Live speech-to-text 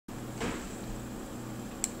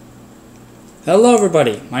Hello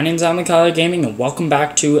everybody, my name's Amakala Gaming and welcome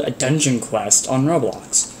back to a dungeon quest on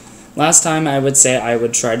Roblox. Last time I would say I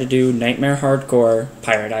would try to do Nightmare Hardcore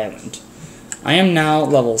Pirate Island. I am now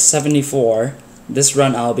level 74, this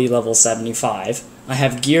run I'll be level 75. I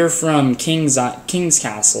have gear from King's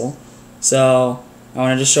Castle, so I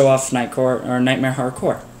wanted to show off Nightmare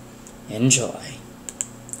Hardcore. Enjoy.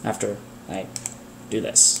 After I do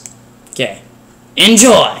this. Okay,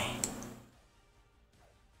 enjoy!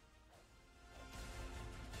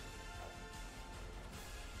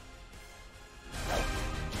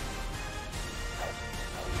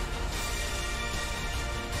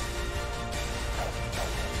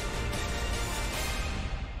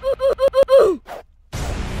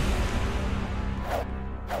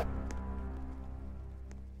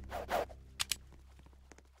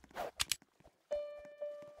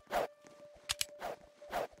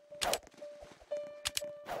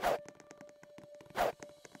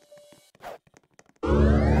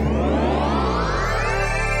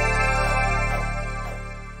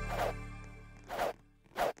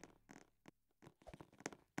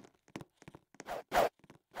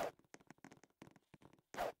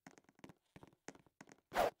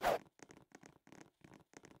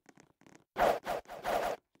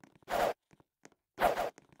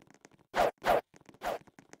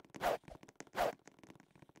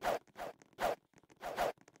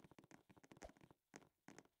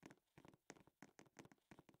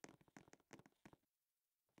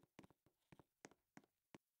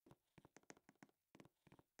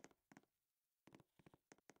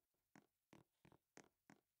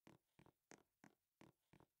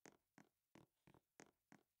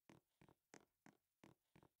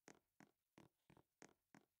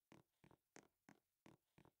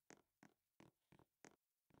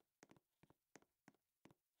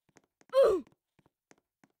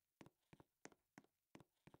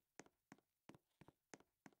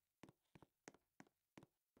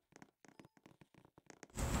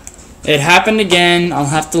 It happened again. I'll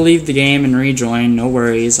have to leave the game and rejoin. No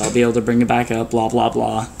worries. I'll be able to bring it back up. Blah, blah,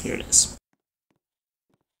 blah. Here it is.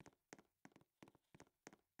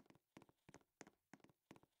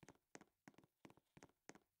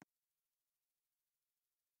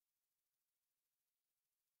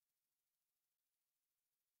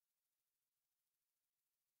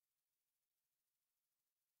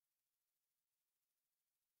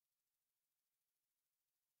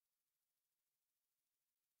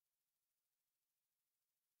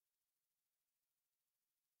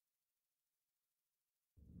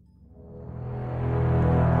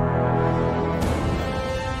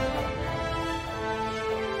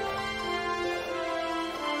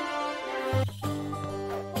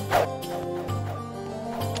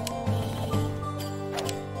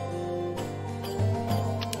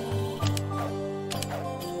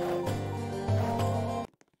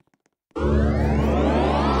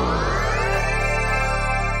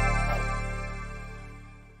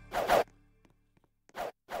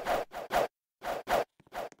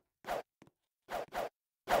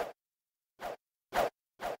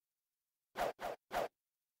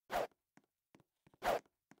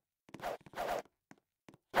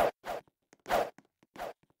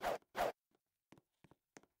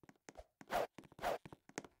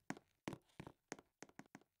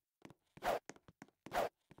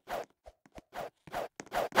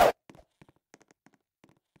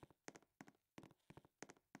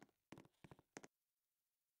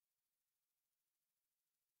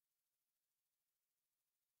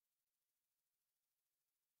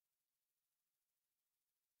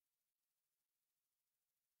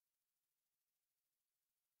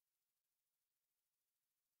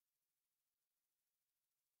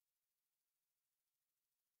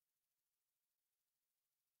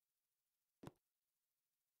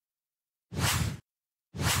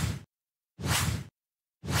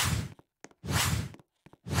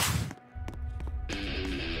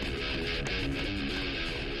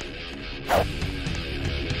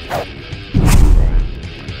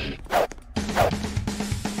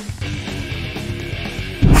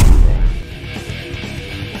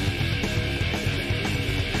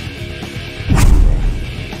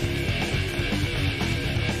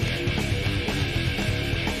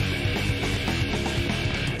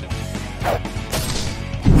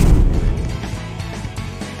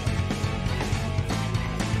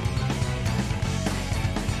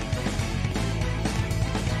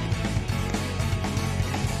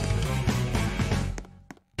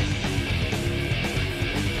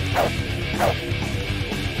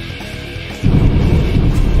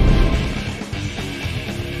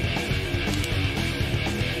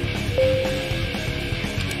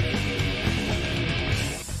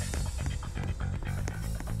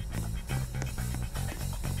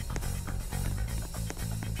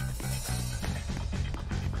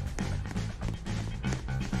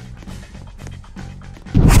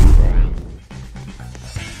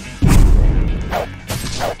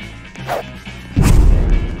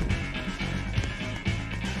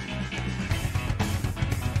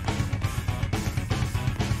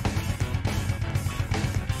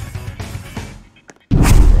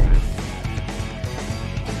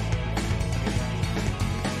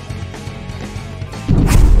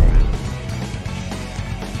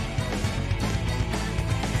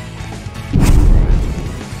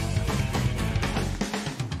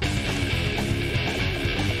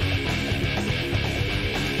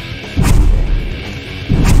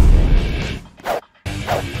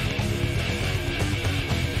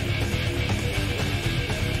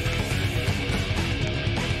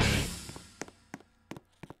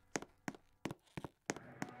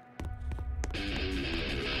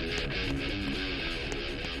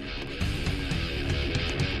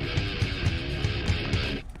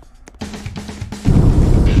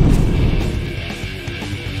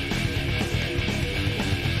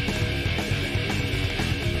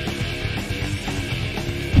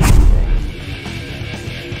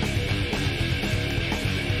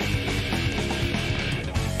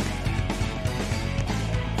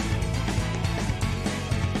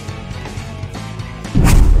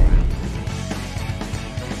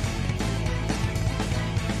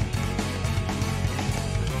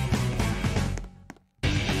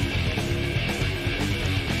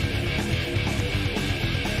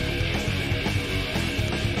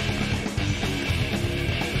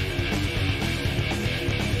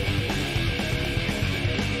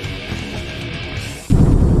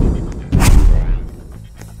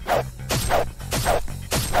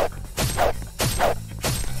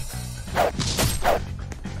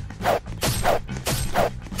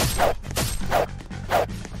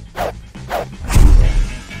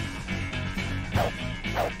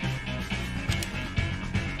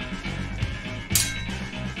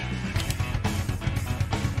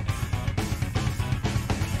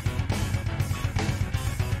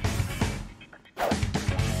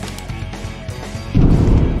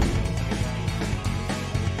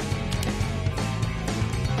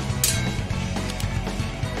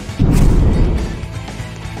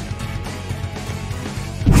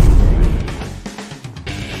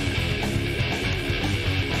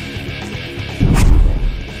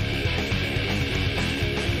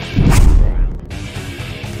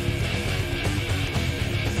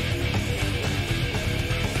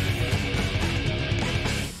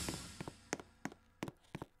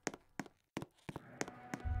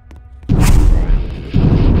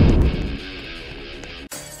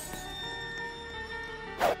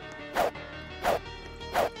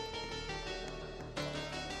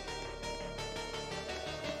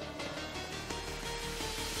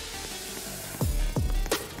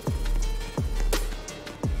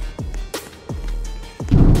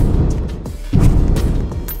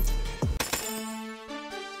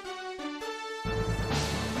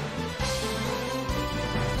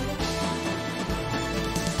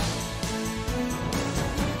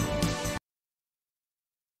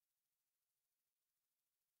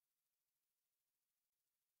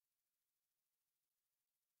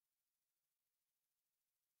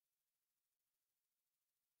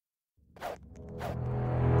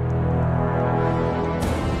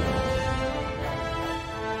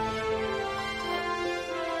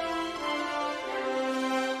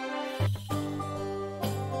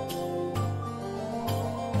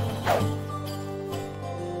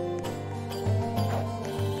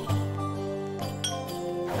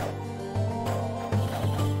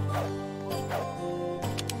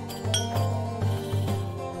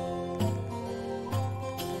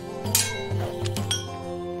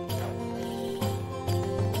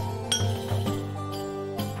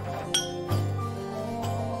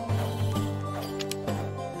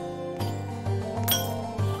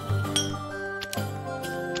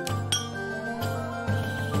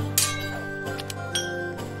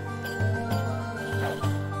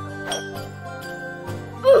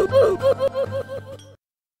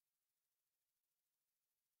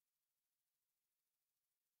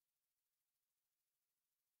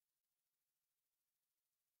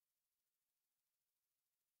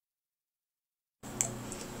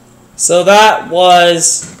 So that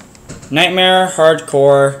was Nightmare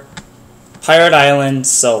Hardcore Pirate Island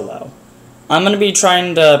Solo. I'm going to be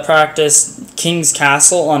trying to practice King's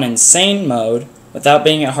Castle on Insane mode without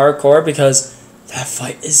being at Hardcore because that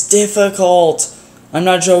fight is difficult. I'm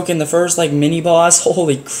not joking, the first mini boss,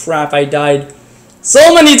 holy crap, I died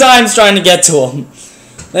so many times trying to get to him.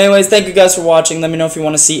 Anyways, thank you guys for watching. Let me know if you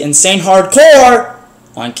want to see Insane Hardcore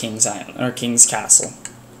on King's Island or King's Castle.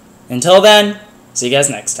 Until then, see you guys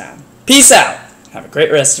next time. Peace out. Have a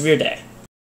great rest of your day.